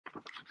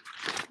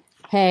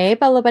Hey,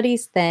 Bolo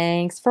buddies,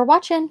 thanks for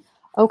watching.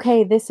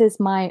 Okay, this is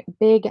my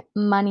big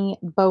money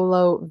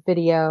Bolo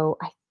video.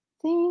 I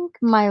think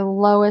my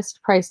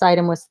lowest priced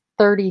item was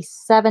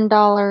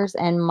 $37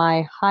 and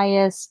my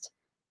highest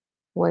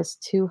was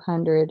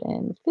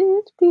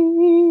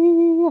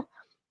 250.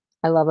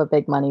 I love a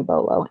big money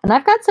Bolo. And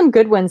I've got some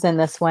good ones in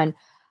this one.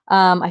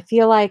 I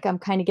feel like I'm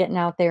kind of getting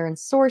out there and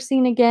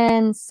sourcing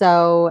again,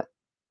 so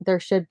there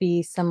should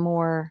be some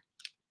more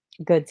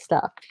good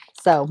stuff.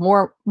 So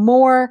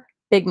more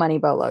big money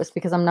bolos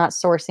because I'm not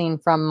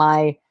sourcing from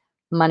my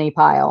money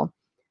pile,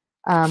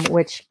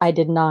 which I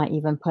did not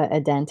even put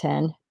a dent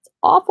in. It's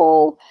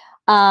awful.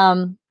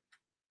 All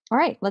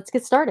right, let's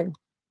get started.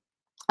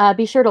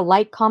 Be sure to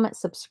like, comment,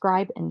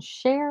 subscribe, and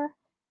share.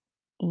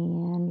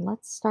 And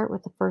let's start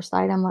with the first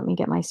item. Let me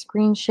get my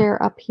screen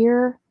share up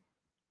here.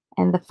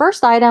 And the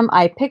first item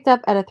I picked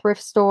up at a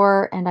thrift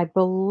store, and I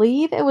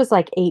believe it was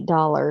like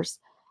 $8.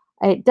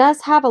 It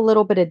does have a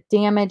little bit of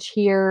damage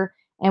here.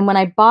 And when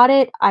I bought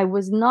it, I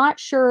was not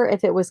sure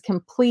if it was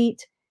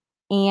complete.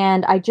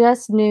 And I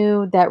just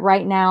knew that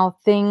right now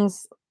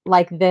things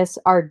like this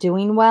are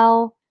doing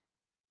well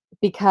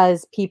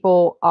because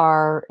people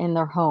are in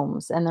their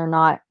homes and they're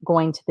not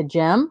going to the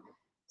gym.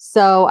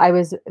 So I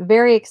was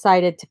very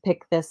excited to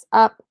pick this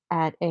up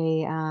at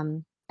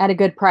a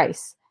good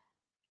price.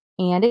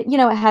 And it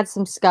had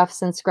some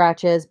scuffs and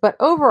scratches, but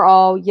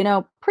overall,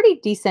 pretty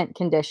decent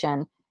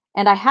condition.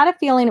 And I had a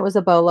feeling it was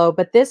a Bolo,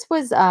 but this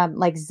was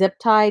like zip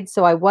tied,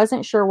 so I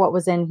wasn't sure what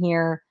was in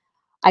here.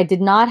 I did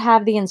not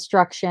have the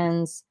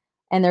instructions,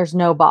 and there's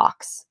no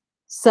box.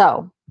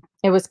 So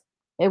it was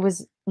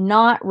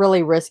not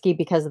really risky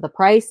because of the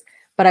price,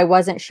 but I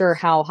wasn't sure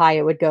how high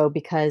it would go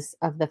because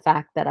of the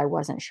fact that I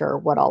wasn't sure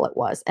what all it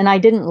was. And I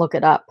didn't look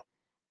it up.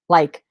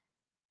 Like,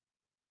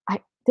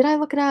 did I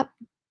look it up?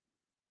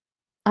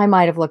 I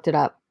might have looked it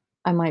up.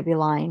 I might be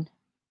lying.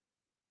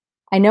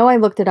 I know I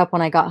looked it up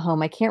when I got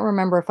home. I can't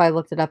remember if I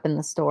looked it up in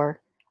the store.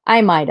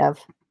 I might have.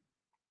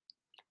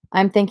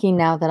 I'm thinking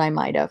now that I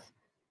might have.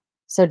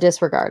 So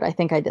disregard. I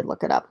think I did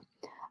look it up.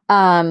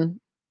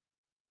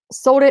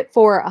 Sold it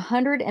for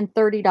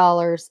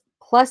 $130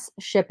 plus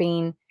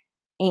shipping,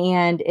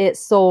 and it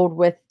sold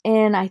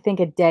within, I think,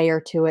 a day or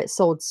two. It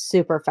sold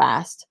super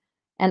fast.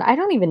 And I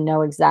don't even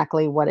know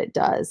exactly what it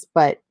does,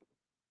 but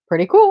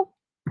pretty cool.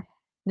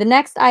 The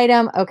next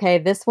item, okay,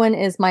 this one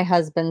is my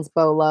husband's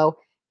Bolo.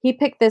 He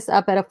picked this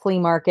up at a flea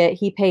market.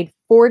 He paid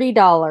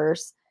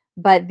 $40,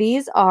 but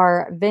these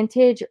are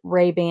vintage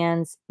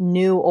Ray-Bans,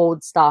 new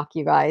old stock,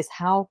 you guys.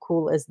 How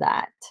cool is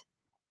that?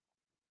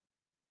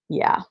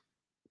 Yeah.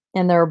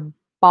 And they're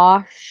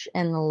Bosch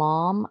and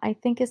Lom, I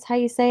think is how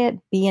you say it.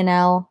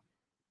 B&L.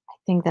 I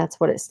think that's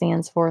what it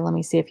stands for. Let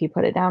me see if you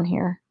put it down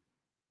here.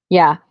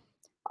 Yeah.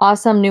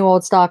 Awesome new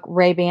old stock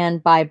Ray-Ban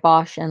by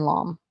Bosch and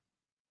Lom.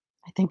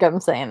 I think I'm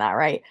saying that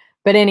right.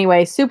 But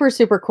anyway, super,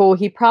 super cool.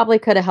 He probably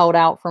could have held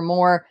out for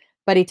more,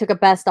 but he took a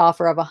best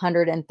offer of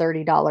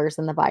 $130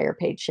 and the buyer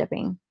paid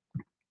shipping.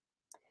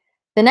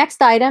 The next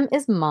item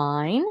is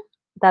mine.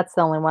 That's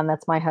the only one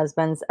that's my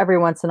husband's. Every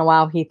once in a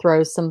while, he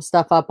throws some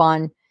stuff up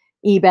on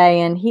eBay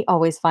and he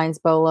always finds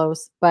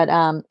Bolos. But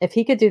if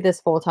he could do this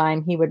full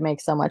time, he would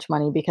make so much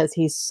money because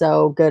he's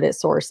so good at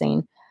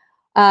sourcing.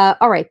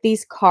 All right,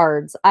 these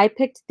cards. I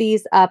picked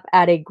these up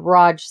at a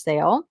garage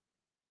sale,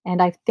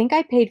 and I think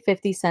I paid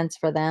 50 cents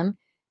for them.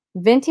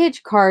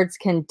 Vintage cards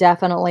can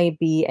definitely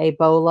be a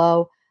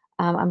Bolo.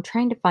 I'm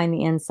trying to find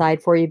the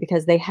inside for you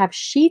because they have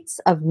sheets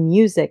of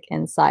music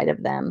inside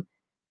of them.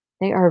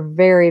 They are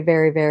very,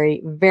 very,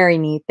 very, very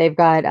neat. They've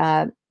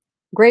got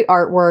great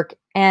artwork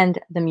and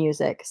the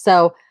music.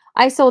 So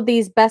I sold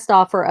these best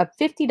offer of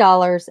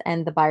 $50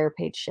 and the buyer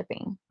paid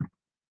shipping.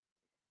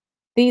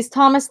 These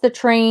Thomas the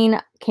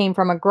Train came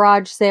from a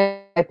garage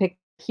sale. I picked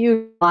a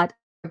huge lot,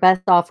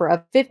 best offer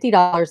of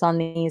 $50 on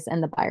these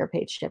and the buyer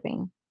paid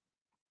shipping.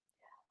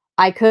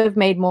 I could have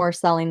made more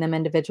selling them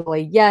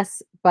individually,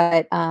 yes,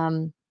 but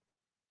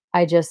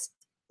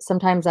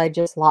sometimes I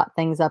just lot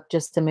things up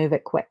just to move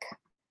it quick.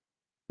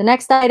 The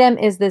next item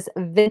is this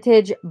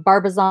vintage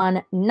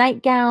Barbizon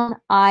nightgown.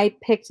 I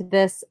picked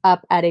this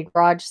up at a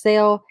garage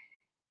sale.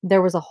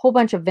 There was a whole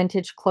bunch of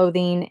vintage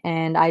clothing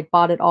and I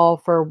bought it all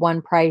for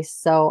one price.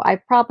 So I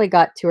probably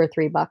got $2 or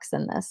 $3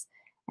 in this.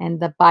 And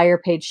the buyer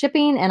paid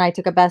shipping and I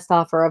took a best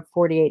offer of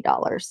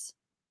 $48.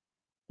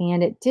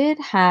 And it did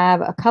have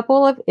a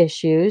couple of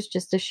issues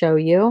just to show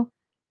you.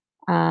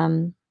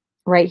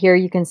 Right here,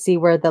 you can see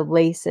where the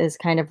lace is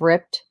kind of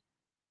ripped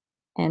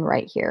and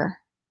right here.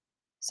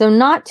 So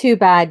not too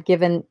bad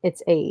given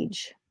its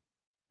age.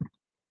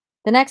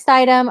 The next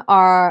item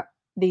are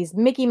these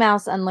Mickey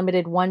Mouse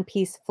Unlimited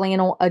one-piece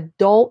flannel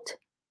adult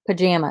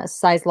pajamas,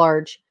 size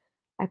large.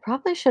 I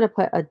probably should have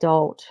put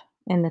adult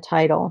in the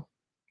title.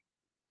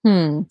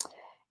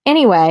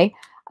 Anyway,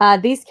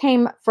 these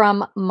came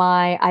from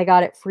my I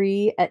got it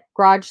free at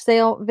garage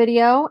sale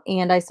video,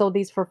 and I sold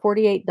these for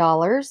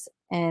 $48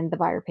 and the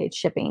buyer paid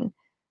shipping.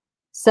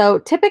 So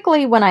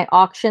typically when I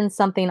auction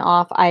something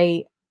off,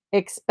 I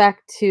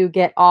expect to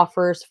get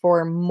offers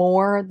for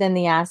more than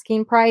the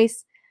asking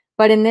price,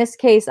 But in this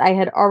case, I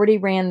had already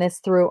ran this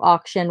through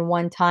auction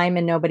one time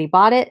and nobody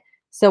bought it.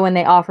 So when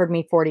they offered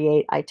me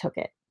 48, I took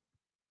it.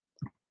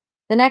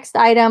 The next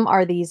item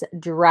are these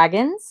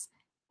dragons,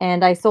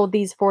 and I sold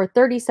these for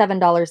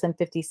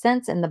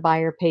 $37.50 and the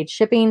buyer paid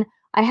shipping.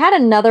 I had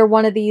another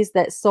one of these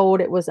that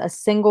sold. It was a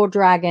single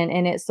dragon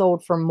and it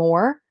sold for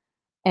more.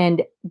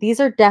 And these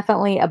are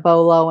definitely a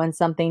bolo and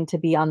something to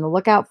be on the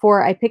lookout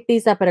for. I picked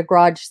these up at a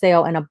garage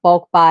sale in a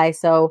bulk buy,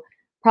 so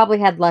probably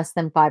had less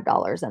than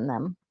 $5 in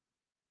them.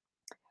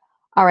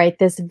 All right,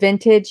 this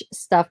vintage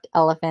stuffed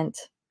elephant.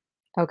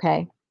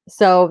 Okay,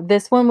 so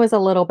this one was a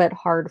little bit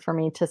hard for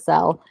me to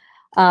sell.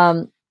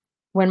 Um,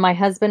 when my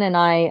husband and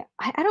I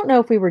don't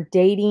know if we were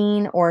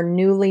dating or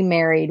newly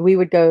married, we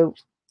would go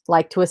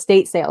like to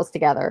estate sales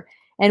together.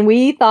 And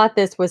we thought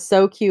this was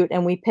so cute,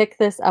 and we picked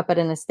this up at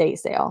an estate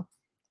sale.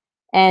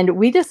 And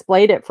we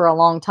displayed it for a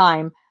long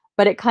time,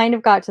 but it kind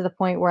of got to the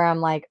point where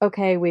I'm like,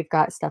 okay, we've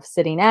got stuff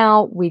sitting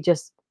out.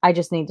 I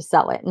just need to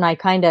sell it. And I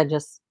kind of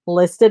just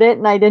listed it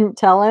and I didn't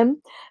tell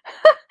him.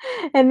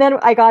 And then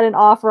I got an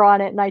offer on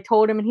it and I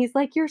told him, and he's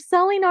like, "You're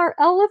selling our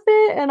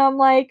elephant?" And I'm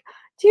like,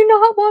 "Do you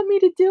not want me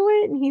to do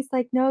it?" And he's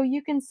like, "No,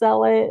 you can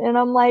sell it." And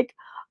I'm like,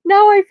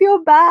 "Now I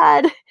feel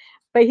bad."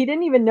 But he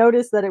didn't even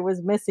notice that it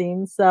was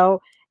missing.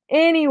 So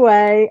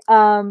anyway,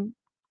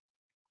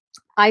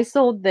 I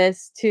sold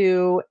this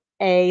to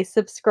a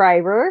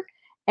subscriber,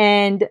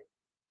 and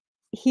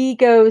he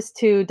goes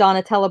to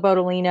Donatella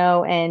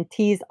Bodolino and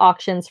Tease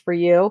Auctions for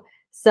You.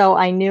 So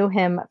I knew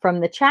him from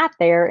the chat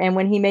there. And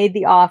when he made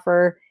the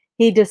offer,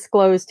 he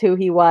disclosed who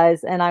he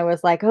was. And I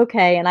was like,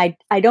 okay. And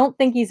I don't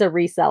think he's a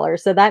reseller.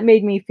 So that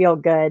made me feel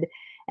good.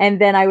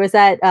 And then I was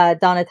at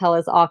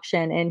Donatella's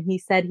auction, and he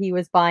said he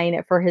was buying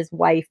it for his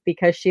wife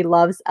because she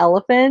loves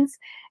elephants.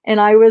 And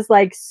I was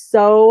like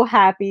so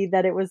happy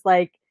that it was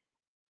like,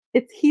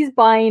 he's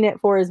buying it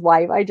for his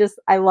wife.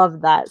 I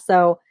love that.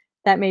 So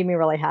that made me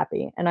really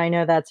happy. And I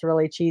know that's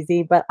really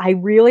cheesy, but I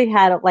really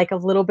had like a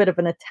little bit of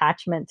an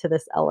attachment to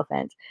this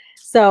elephant.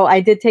 So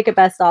I did take a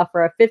best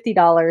offer of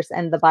 $50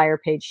 and the buyer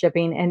paid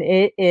shipping, and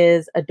it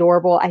is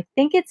adorable. I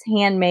think it's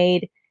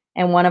handmade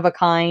and one of a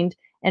kind.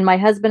 And my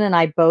husband and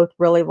I both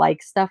really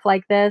like stuff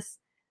like this.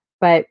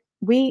 But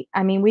we've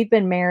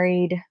been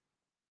married,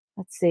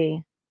 let's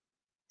see,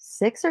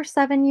 6 or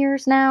 7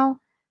 years now.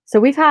 So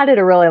we've had it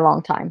a really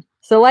long time.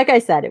 So like I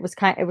said, it was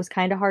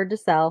kind of hard to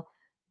sell,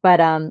 but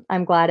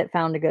I'm glad it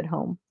found a good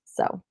home.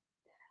 So,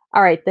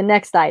 all right, the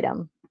next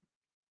item.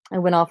 I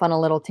went off on a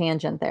little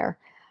tangent there.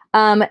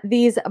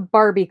 These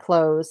Barbie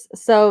clothes.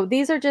 So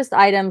these are just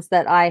items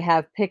that I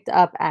have picked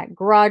up at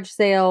garage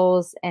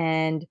sales,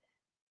 and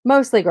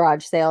mostly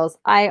garage sales.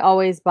 I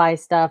always buy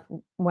stuff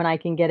when I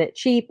can get it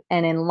cheap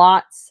and in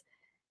lots.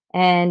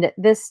 And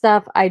this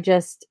stuff I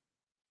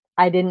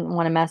didn't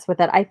want to mess with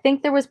it. I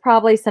think there was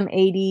probably some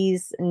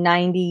 80s,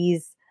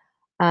 90s.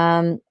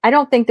 I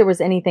don't think there was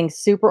anything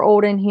super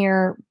old in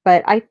here,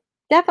 but I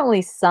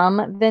definitely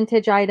some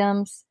vintage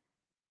items,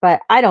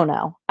 but I don't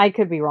know. I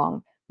could be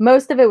wrong.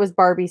 Most of it was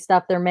Barbie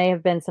stuff. There may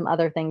have been some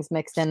other things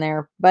mixed in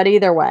there, but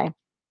either way,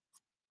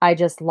 I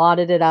just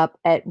lotted it up.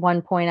 At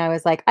one point, I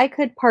was like, I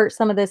could part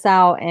some of this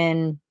out,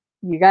 and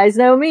you guys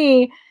know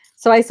me.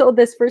 So I sold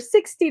this for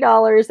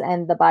 $60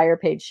 and the buyer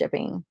paid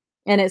shipping,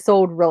 and it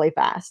sold really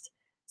fast.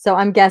 So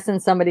I'm guessing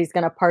somebody's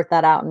going to part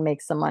that out and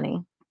make some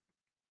money.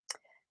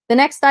 The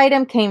next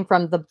item came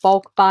from the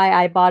bulk buy.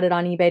 I bought it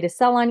on eBay to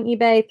sell on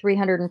eBay,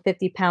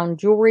 350-pound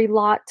jewelry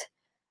lot.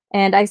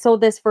 And I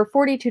sold this for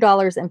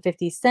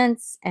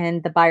 $42.50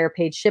 and the buyer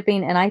paid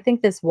shipping. And I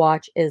think this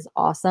watch is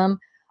awesome.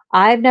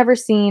 I've never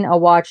seen a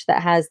watch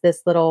that has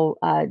this little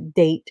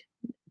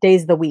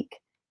days of the week.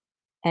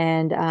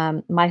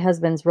 And my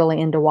husband's really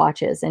into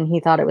watches, and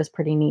he thought it was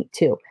pretty neat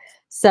too.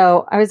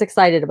 So I was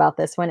excited about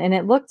this one, and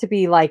it looked to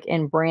be like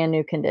in brand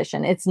new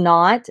condition. It's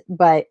not,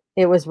 but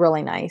it was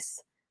really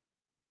nice.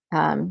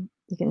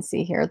 You can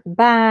see here at the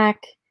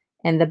back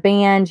and the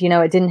band,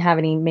 it didn't have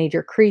any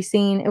major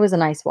creasing. It was a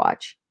nice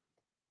watch,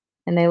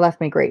 and they left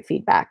me great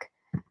feedback.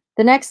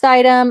 The next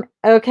item,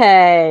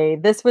 okay,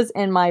 this was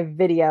in my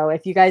video.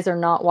 If you guys are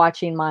not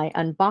watching my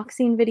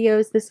unboxing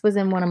videos, this was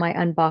in one of my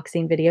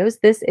unboxing videos.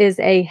 This is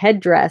a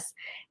headdress,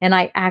 and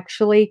I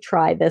actually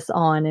tried this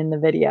on in the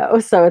video.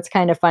 So it's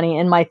kind of funny.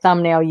 In my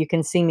thumbnail, you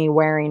can see me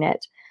wearing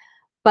it.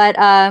 But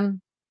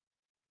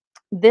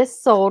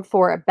this sold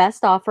for a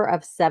best offer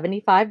of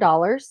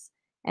 $75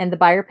 and the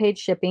buyer paid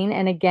shipping.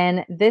 And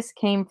again, this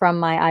came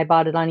from I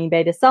bought it on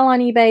eBay to sell on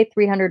eBay,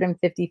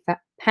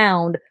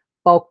 350-pound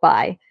bulk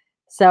buy.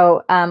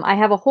 So I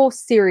have a whole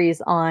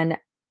series on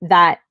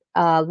that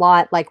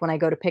lot, like when I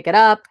go to pick it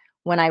up,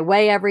 when I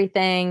weigh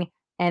everything,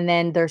 and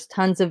then there's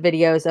tons of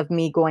videos of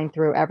me going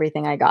through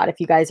everything I got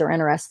if you guys are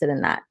interested in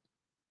that.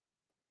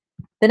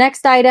 The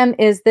next item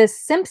is this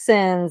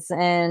Simpsons,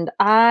 and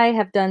I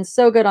have done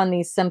so good on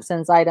these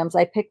Simpsons items.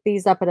 I picked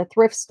these up at a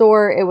thrift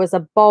store. It was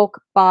a bulk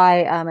buy.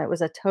 It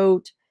was a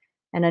tote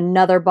and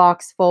another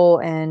box full,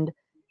 and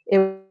it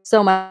was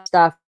so much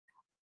stuff.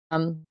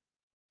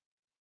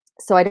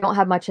 So I don't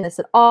have much in this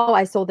at all.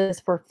 I sold this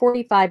for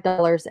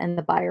 $45 and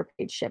the buyer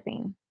paid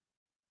shipping.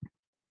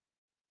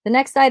 The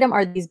next item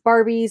are these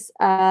Barbies.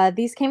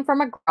 These came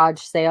from a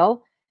garage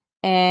sale,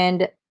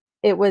 and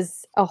it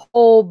was a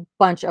whole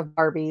bunch of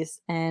Barbies.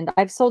 And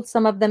I've sold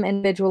some of them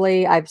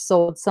individually. I've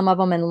sold some of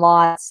them in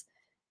lots,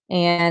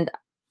 and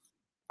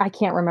I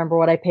can't remember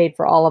what I paid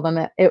for all of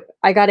them.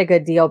 I got a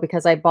good deal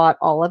because I bought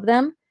all of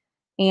them,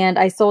 and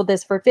I sold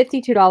this for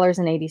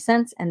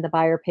 $52.80, and the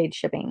buyer paid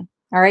shipping.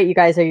 All right, you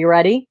guys, are you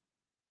ready?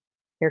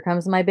 Here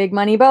comes my big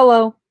money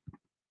bolo.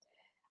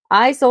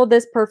 I sold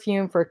this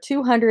perfume for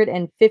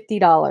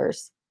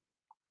 $250,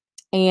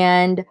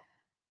 and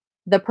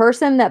the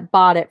person that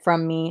bought it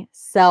from me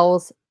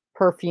sells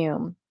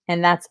perfume,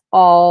 and that's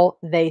all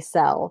they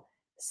sell.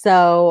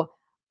 So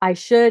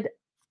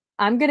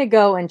I'm going to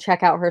go and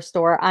check out her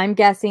store. I'm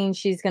guessing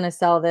she's going to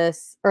sell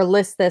this or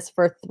list this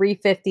for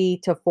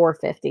 $350 to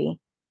 $450.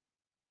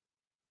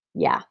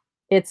 Yeah.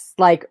 It's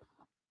like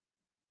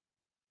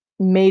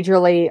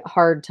majorly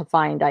hard to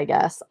find, I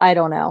guess. I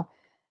don't know.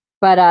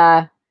 But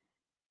I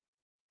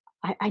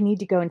need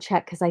to go and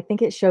check because I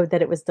think it showed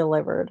that it was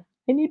delivered.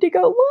 I need to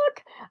go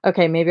look.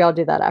 Okay, maybe I'll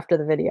do that after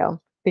the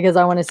video because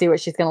I want to see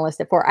what she's going to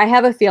list it for. I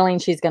have a feeling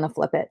she's going to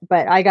flip it,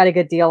 but I got a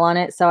good deal on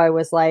it. So I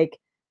was like,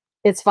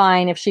 it's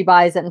fine. If she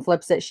buys it and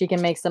flips it, she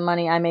can make some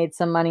money. I made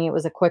some money. It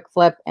was a quick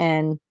flip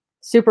and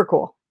super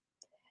cool.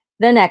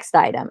 The next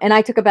item, and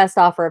I took a best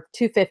offer of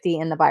 $250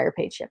 and the buyer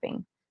paid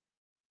shipping.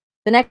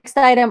 The next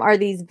item are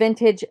these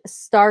vintage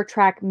Star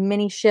Trek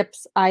mini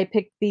ships. I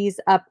picked these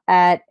up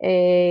at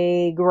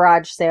a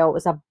garage sale. It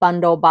was a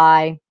bundle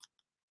buy,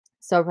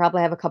 so I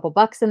probably have a couple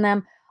bucks in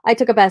them. I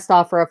took a best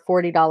offer of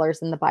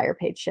 $40 and the buyer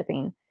paid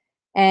shipping.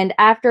 And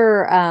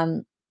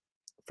after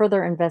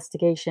further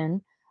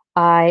investigation,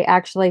 I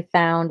actually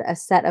found a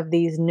set of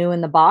these new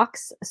in the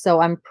box.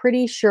 So I'm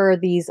pretty sure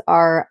these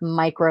are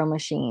micro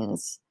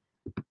machines.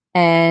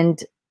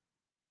 And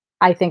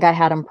I think I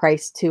had them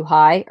priced too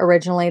high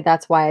originally.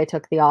 That's why I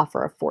took the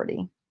offer of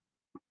 $40.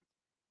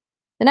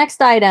 The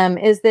next item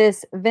is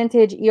this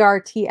vintage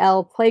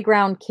ERTL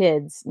Playground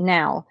Kids.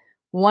 Now,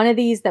 one of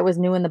these that was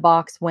new in the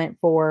box went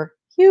for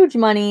huge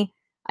money.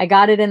 I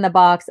got it in the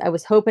box. I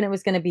was hoping it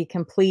was going to be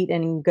complete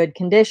and in good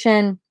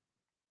condition.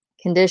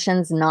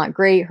 Conditions not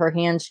great. Her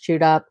hands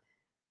chewed up.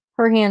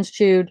 Her hands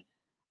chewed.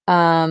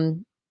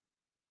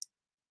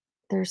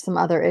 There's some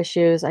other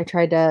issues. I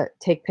tried to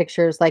take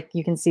pictures. Like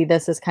you can see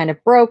this is kind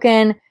of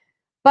broken.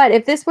 But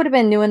if this would have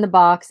been new in the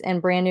box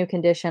and brand new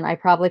condition, I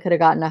probably could have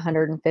gotten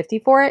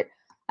 $150 for it.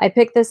 I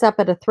picked this up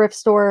at a thrift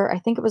store. I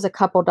think it was a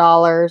couple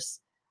dollars.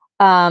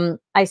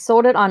 I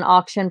sold it on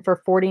auction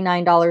for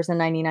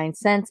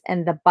 $49.99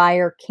 and the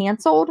buyer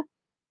canceled.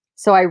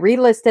 So I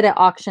relisted it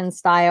auction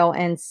style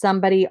and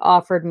somebody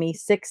offered me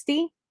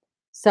 $60.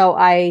 So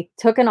I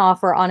took an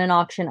offer on an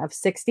auction of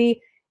 $60.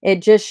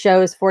 It just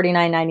shows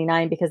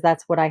 $49.99 because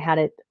that's what I had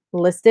it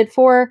listed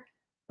for.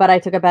 But I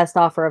took a best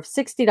offer of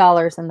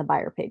 $60 and the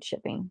buyer paid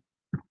shipping.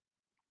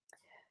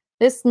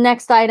 This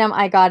next item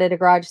I got at a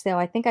garage sale.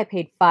 I think I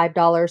paid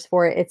 $5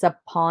 for it. It's a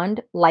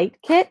pond light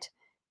kit.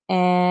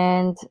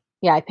 And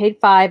yeah, I paid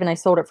 $5 and I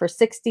sold it for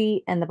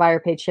 $60 and the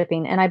buyer paid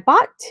shipping. And I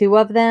bought 2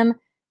 of them.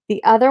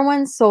 The other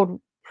one sold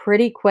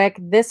pretty quick.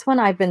 This one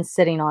I've been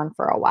sitting on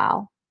for a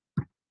while.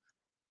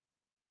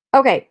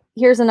 Okay,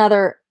 here's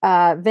another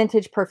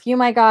vintage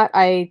perfume I got.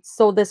 I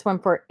sold this one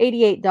for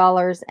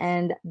 $88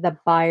 and the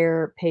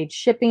buyer paid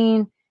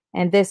shipping.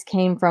 And this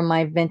came from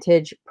my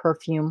vintage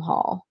perfume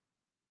haul.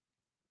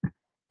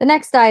 The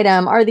next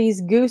item are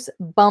these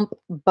Goosebump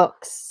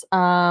books.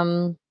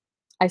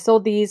 I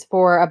sold these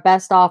for a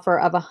best offer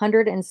of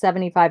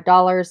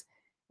 $175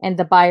 and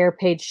the buyer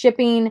paid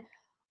shipping.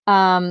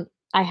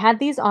 I had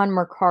these on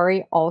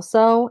Mercari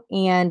also,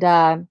 and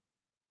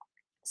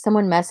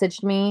someone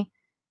messaged me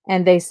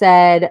and they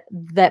said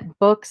that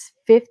books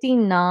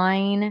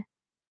 59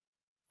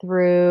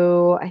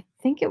 through, I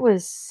think it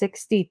was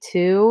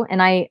 62.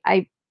 And I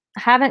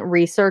haven't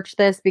researched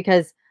this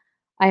because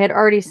I had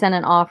already sent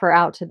an offer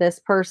out to this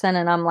person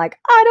and I'm like,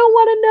 I don't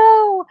want to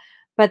know.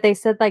 But they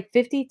said like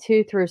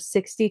 52 through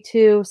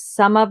 62.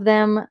 Some of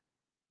them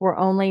were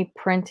only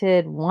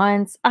printed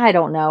once. I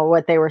don't know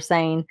what they were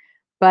saying,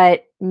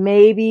 but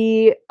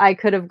maybe I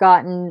could have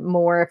gotten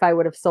more if I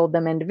would have sold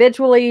them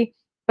individually.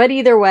 But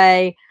either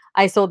way,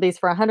 I sold these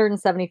for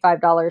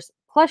 $175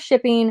 plus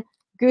shipping.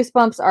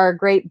 Goosebumps are a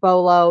great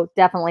bolo.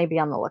 Definitely be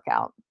on the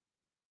lookout.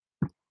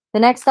 The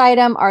next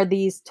item are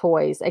these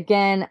toys.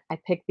 Again, I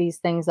pick these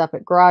things up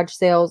at garage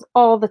sales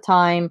all the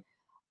time.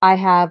 I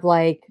have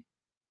like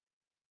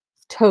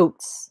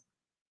totes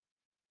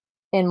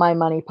in my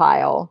money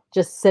pile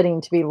just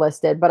sitting to be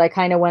listed, but I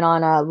kind of went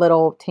on a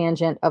little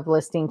tangent of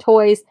listing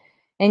toys,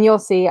 and you'll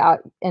see out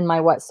in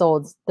my what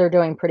solds, they're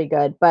doing pretty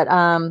good. But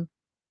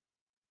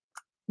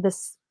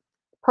this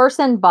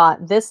person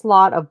bought this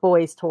lot of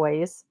boys'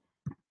 toys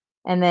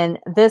and then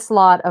this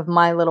lot of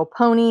My Little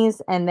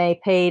Ponies, and they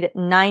paid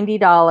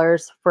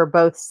 $90 for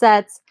both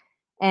sets,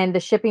 and the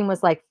shipping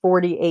was like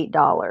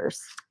 $48.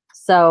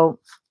 So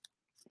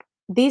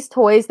these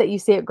toys that you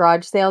see at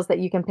garage sales that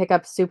you can pick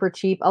up super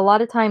cheap, a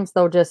lot of times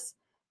they'll just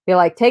be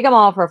like, take them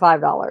all for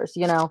 $5.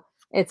 You know,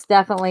 it's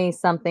definitely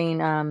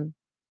something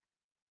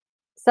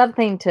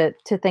something to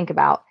think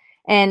about.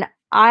 And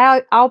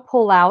I'll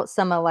pull out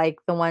some of like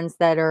the ones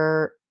that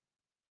are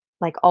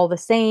like all the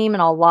same,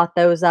 and I'll lot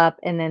those up,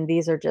 and then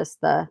these are just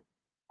the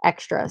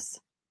extras.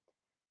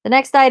 The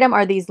next item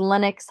are these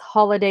Linux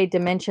Holiday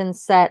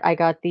Dimensions set. I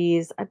got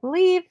these, I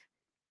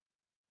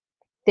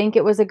think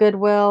it was a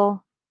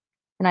Goodwill,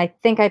 and I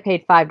think I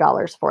paid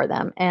 $5 for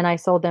them, and I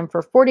sold them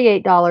for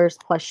 $48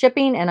 plus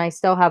shipping, and I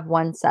still have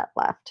one set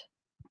left.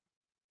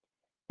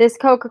 This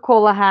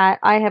Coca-Cola hat,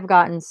 I have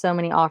gotten so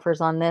many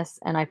offers on this,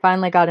 and I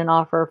finally got an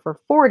offer for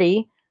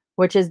 40,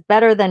 which is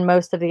better than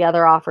most of the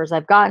other offers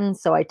I've gotten,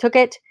 so I took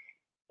it,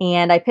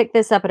 and I picked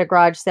this up at a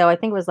garage sale. I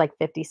think it was like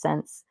 50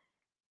 cents.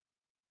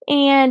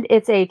 And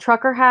it's a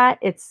trucker hat.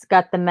 It's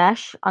got the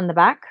mesh on the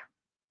back,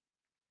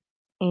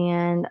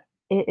 and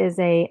it is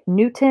a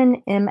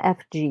Newton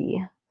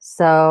MFG,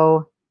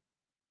 so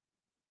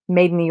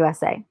made in the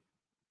USA.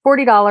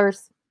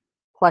 $40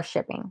 plus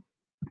shipping.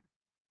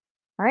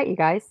 All right, you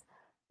guys.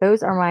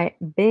 Those are my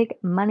big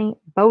money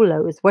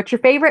bolos. What's your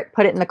favorite?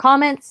 Put it in the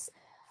comments.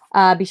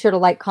 Be sure to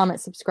like, comment,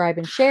 subscribe,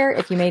 and share.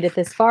 If you made it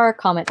this far,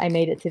 comment I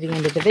made it to the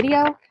end of the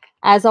video.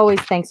 As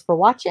always, thanks for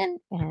watching,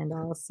 and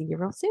I'll see you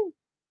real soon.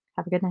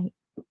 Have a good night.